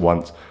two things at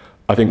once.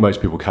 I think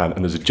most people can,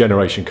 and there's a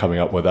generation coming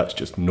up where that's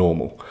just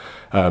normal.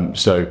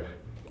 So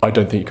I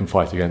don't think you can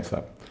fight against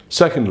that.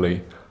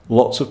 Secondly,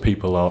 lots of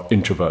people are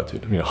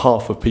introverted. You know,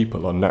 half of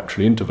people are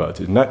naturally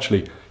introverted, and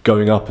actually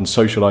going up and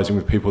socialising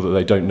with people that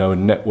they don't know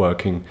and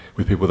networking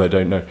with people they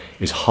don't know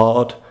is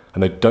hard,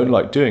 and they don't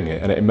like doing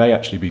it, and it may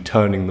actually be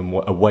turning them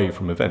away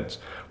from events.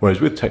 Whereas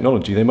with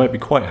technology, they might be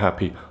quite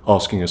happy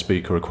asking a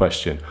speaker a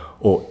question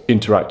or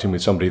interacting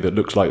with somebody that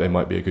looks like they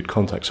might be a good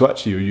contact. So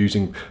actually you're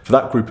using, for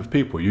that group of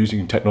people,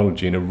 using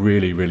technology in a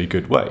really, really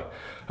good way.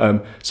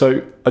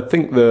 So I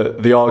think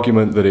the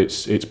argument that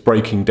it's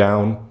breaking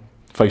down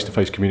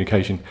face-to-face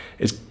communication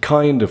is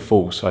kind of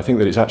false. I think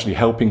that it's actually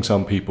helping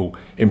some people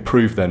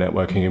improve their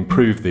networking,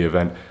 improve the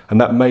event, and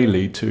that may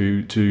lead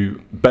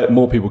to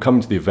more people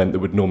coming to the event that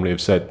would normally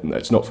have said,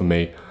 it's not for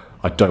me,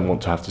 I don't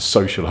want to have to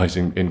socialise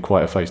in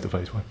quite a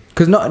face-to-face way.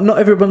 Because not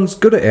everyone's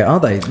good at it, are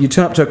they? You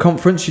turn up to a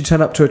conference, you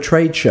turn up to a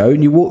trade show,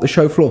 and you walk the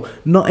show floor.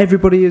 Not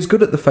everybody is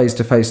good at the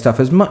face-to-face stuff.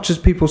 As much as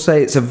people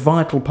say it's a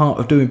vital part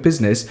of doing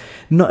business,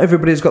 not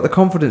everybody's got the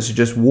confidence to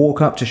just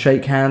walk up, to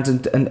shake hands,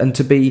 and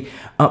to be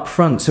up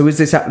front. So is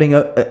this happening,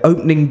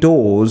 opening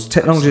doors?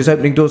 Technology is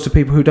opening doors to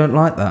people who don't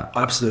like that?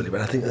 Absolutely, but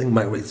I think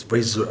Mike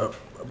raises the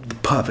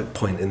perfect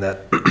point in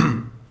that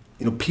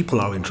people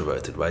are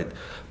introverted, right?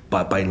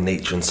 By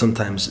nature, and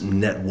sometimes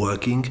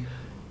networking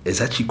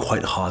is actually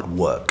quite hard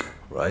work,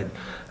 right?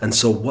 And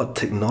so what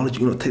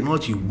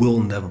technology will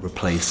never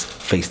replace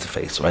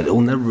face-to-face, right? It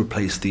will never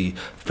replace the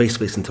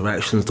face-to-face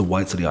interactions, the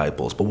whites of the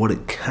eyeballs. But what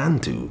it can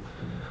do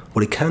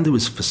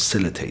is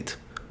facilitate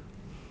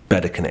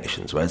better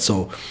connections, right?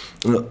 So,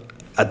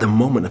 at the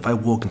moment, if I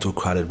walk into a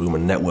crowded room, a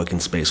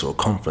networking space, or a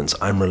conference,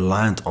 I'm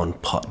reliant on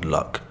pot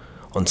luck,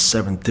 on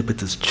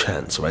serendipitous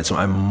chance, right? So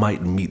I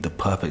might meet the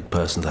perfect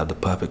person to have the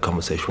perfect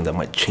conversation that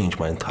might change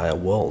my entire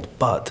world,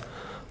 but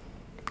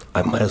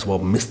I might as well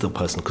miss the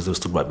person because they were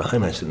stood right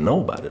behind me. I didn't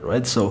know about it,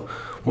 right? So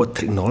what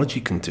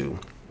technology can do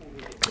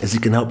is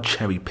it can help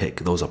cherry pick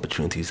those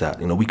opportunities that,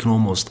 we can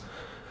almost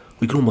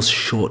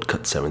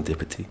shortcut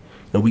serendipity.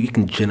 We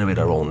can generate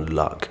our own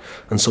luck.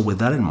 And so with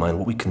that in mind,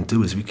 what we can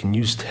do is we can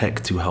use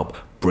tech to help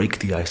break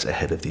the ice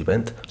ahead of the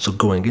event. So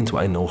going into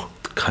it, I know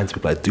the kinds of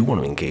people I do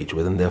want to engage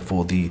with, and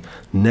therefore the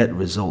net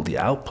result, the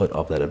output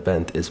of that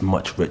event is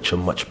much richer,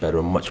 much better,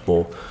 and much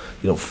more,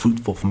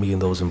 fruitful for me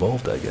and those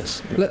involved, I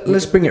guess.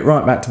 Let's bring it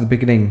right back to the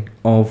beginning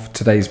of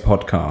today's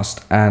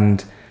podcast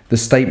and the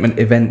statement,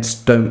 events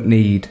don't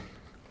need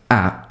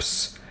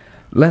apps.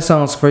 Let's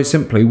ask very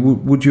simply,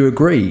 would you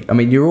agree? I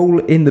mean, you're all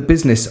in the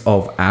business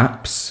of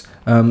apps,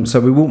 so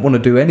we wouldn't want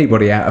to do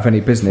anybody out of any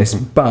business,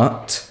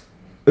 but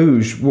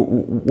Ooj,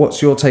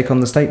 what's your take on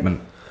the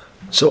statement?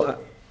 So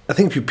I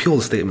think if you peel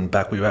the statement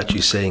back, what you're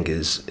actually saying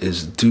is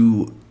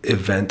do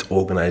event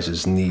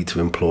organizers need to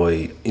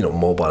employ,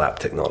 mobile app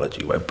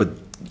technology, right? But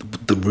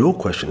the real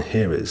question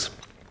here is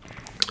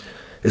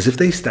if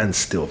they stand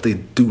still, if they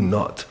do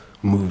not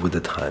move with the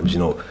times,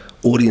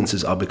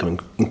 audiences are becoming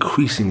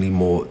increasingly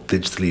more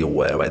digitally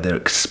aware, right? They're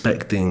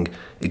expecting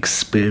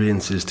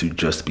experiences to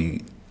just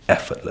be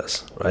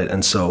effortless, right?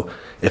 And so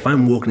if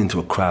I'm walking into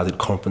a crowded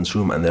conference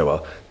room and there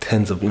are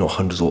tens of,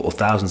 hundreds or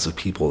thousands of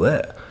people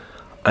there,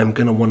 I'm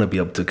going to want to be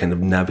able to kind of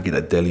navigate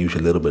that deluge a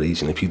little bit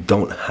easier. And if you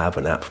don't have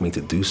an app for me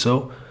to do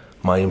so,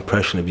 my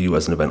impression of you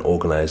as an event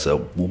organizer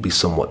will be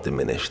somewhat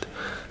diminished.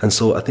 And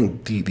so I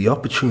think the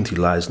opportunity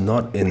lies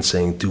not in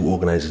saying, do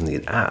organizers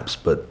need apps,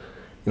 but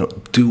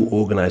do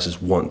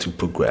organizers want to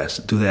progress?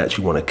 Do they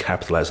actually want to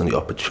capitalize on the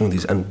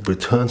opportunities and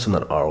return some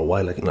of that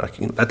ROI?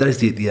 That is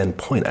the end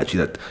point,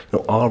 actually, that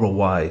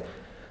ROI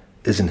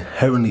is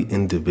inherently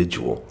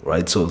individual,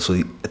 right? So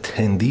the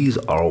attendees'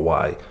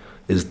 ROI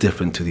is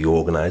different to the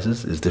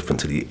organizers, is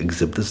different to the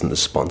exhibitors and the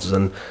sponsors,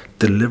 and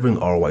delivering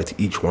ROI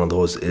to each one of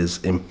those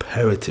is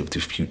imperative to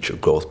future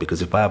growth,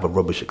 because if I have a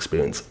rubbish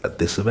experience at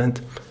this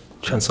event,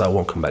 chances are I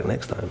won't come back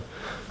next time.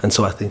 And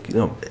so I think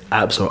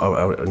apps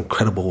are an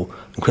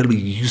incredibly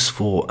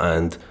useful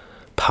and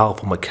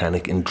powerful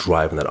mechanic in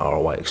driving that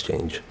ROI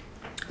exchange.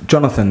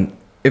 Jonathan,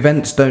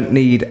 events don't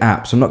need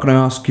apps. I'm not going to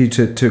ask you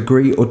to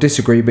agree or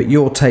disagree, but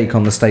your take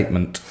on the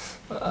statement.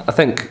 I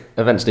think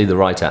events need the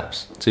right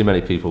apps. Too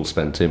many people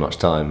spend too much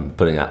time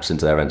putting apps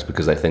into their events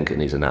because they think it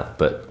needs an app,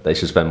 but they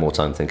should spend more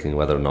time thinking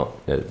whether or not,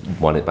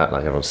 one it back,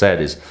 like everyone said,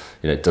 is,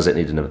 does it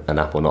need an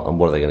app or not, and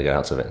what are they going to get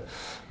out of it?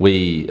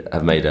 We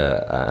have made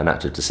an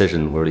active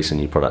decision. We're releasing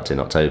a new product in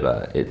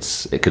October.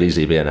 It could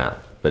easily be an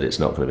app, but it's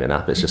not going to be an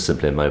app. It's just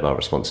simply a mobile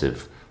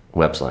responsive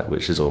website,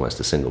 which is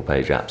almost a single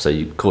page app. So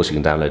of course you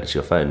can download it to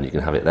your phone and you can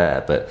have it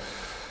there, but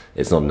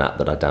it's not an app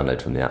that I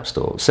download from the App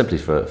Store, simply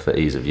for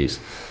ease of use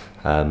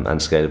and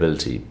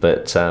scalability.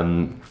 But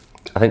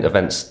I think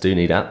events do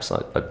need apps.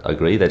 I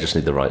agree. They just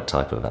need the right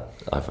type of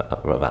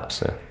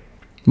apps. Yeah.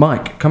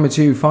 Mike, coming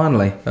to you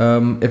finally.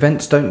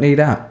 Events don't need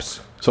apps.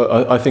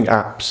 So I think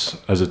apps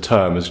as a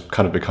term has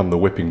kind of become the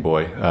whipping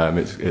boy.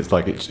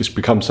 It's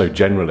become so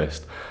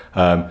generalist.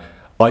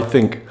 I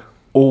think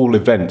all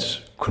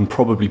events can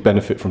probably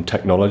benefit from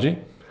technology,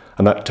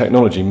 and that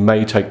technology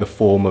may take the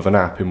form of an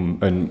app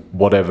in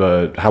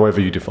however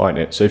you define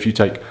it. So if you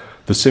take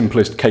the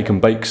simplest cake and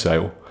bake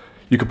sale,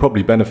 you could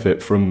probably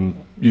benefit from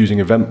using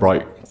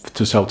Eventbrite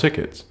to sell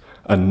tickets,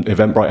 and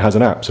Eventbrite has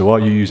an app. So are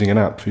you using an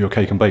app for your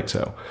cake and bake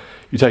sale?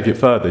 You take it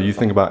further, you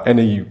think about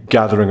any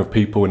gathering of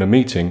people in a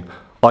meeting.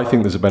 I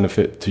think there's a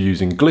benefit to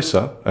using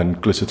Glisser,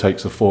 and Glisser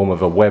takes the form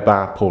of a web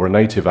app or a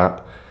native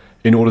app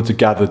in order to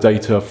gather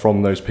data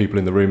from those people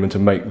in the room and to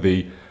make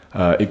the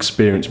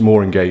experience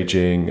more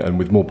engaging and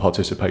with more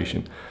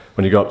participation.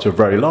 When you go up to a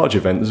very large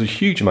event, there's a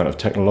huge amount of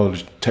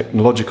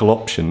technological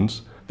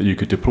options that you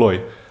could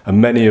deploy, and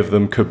many of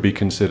them could be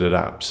considered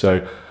apps.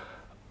 So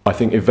I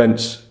think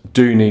events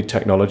do need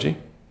technology,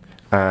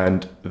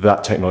 and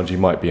that technology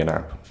might be an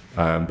app.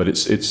 But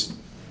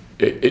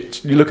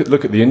you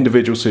look at the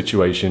individual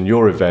situation,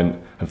 your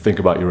event, and think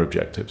about your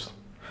objectives.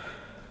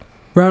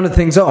 Rounding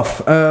things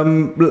off,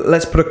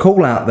 let's put a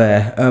call out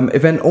there.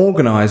 Event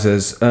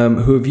organisers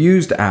who have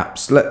used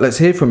apps, let's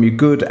hear from you,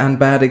 good and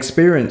bad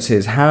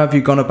experiences. How have you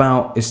gone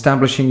about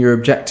establishing your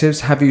objectives?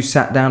 Have you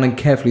sat down and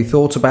carefully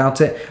thought about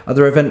it? Are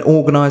there event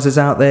organisers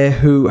out there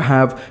who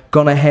have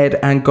gone ahead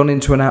and gone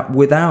into an app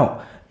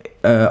without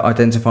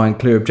identifying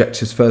clear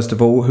objectives first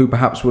of all, who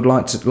perhaps would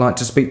like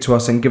to speak to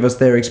us and give us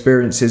their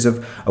experiences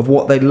of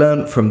what they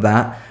learnt from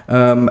that,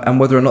 and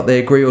whether or not they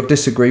agree or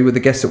disagree with the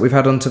guests that we've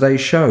had on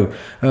today's show.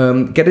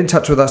 Get in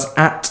touch with us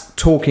at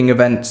Talking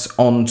Events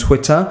on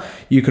Twitter.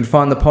 You can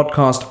find the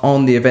podcast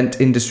on the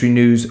Event Industry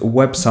News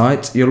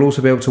website. You'll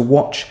also be able to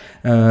watch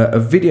a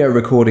video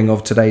recording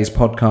of today's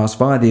podcast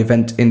via the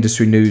Event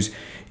Industry News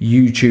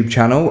YouTube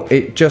channel.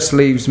 It just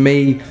leaves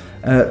me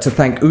to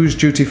thank Ooge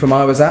Duty from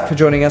I Was At for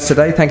joining us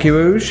today. Thank you,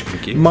 Ooge.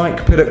 Thank you.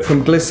 Mike Piddock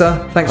from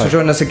Glisser, thanks for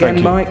joining us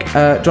again, Mike.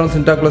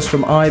 Jonathan Douglas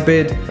from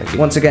iBid.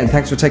 Once again,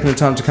 thanks for taking the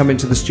time to come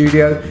into the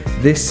studio.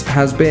 This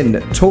has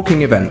been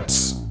Talking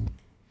Events.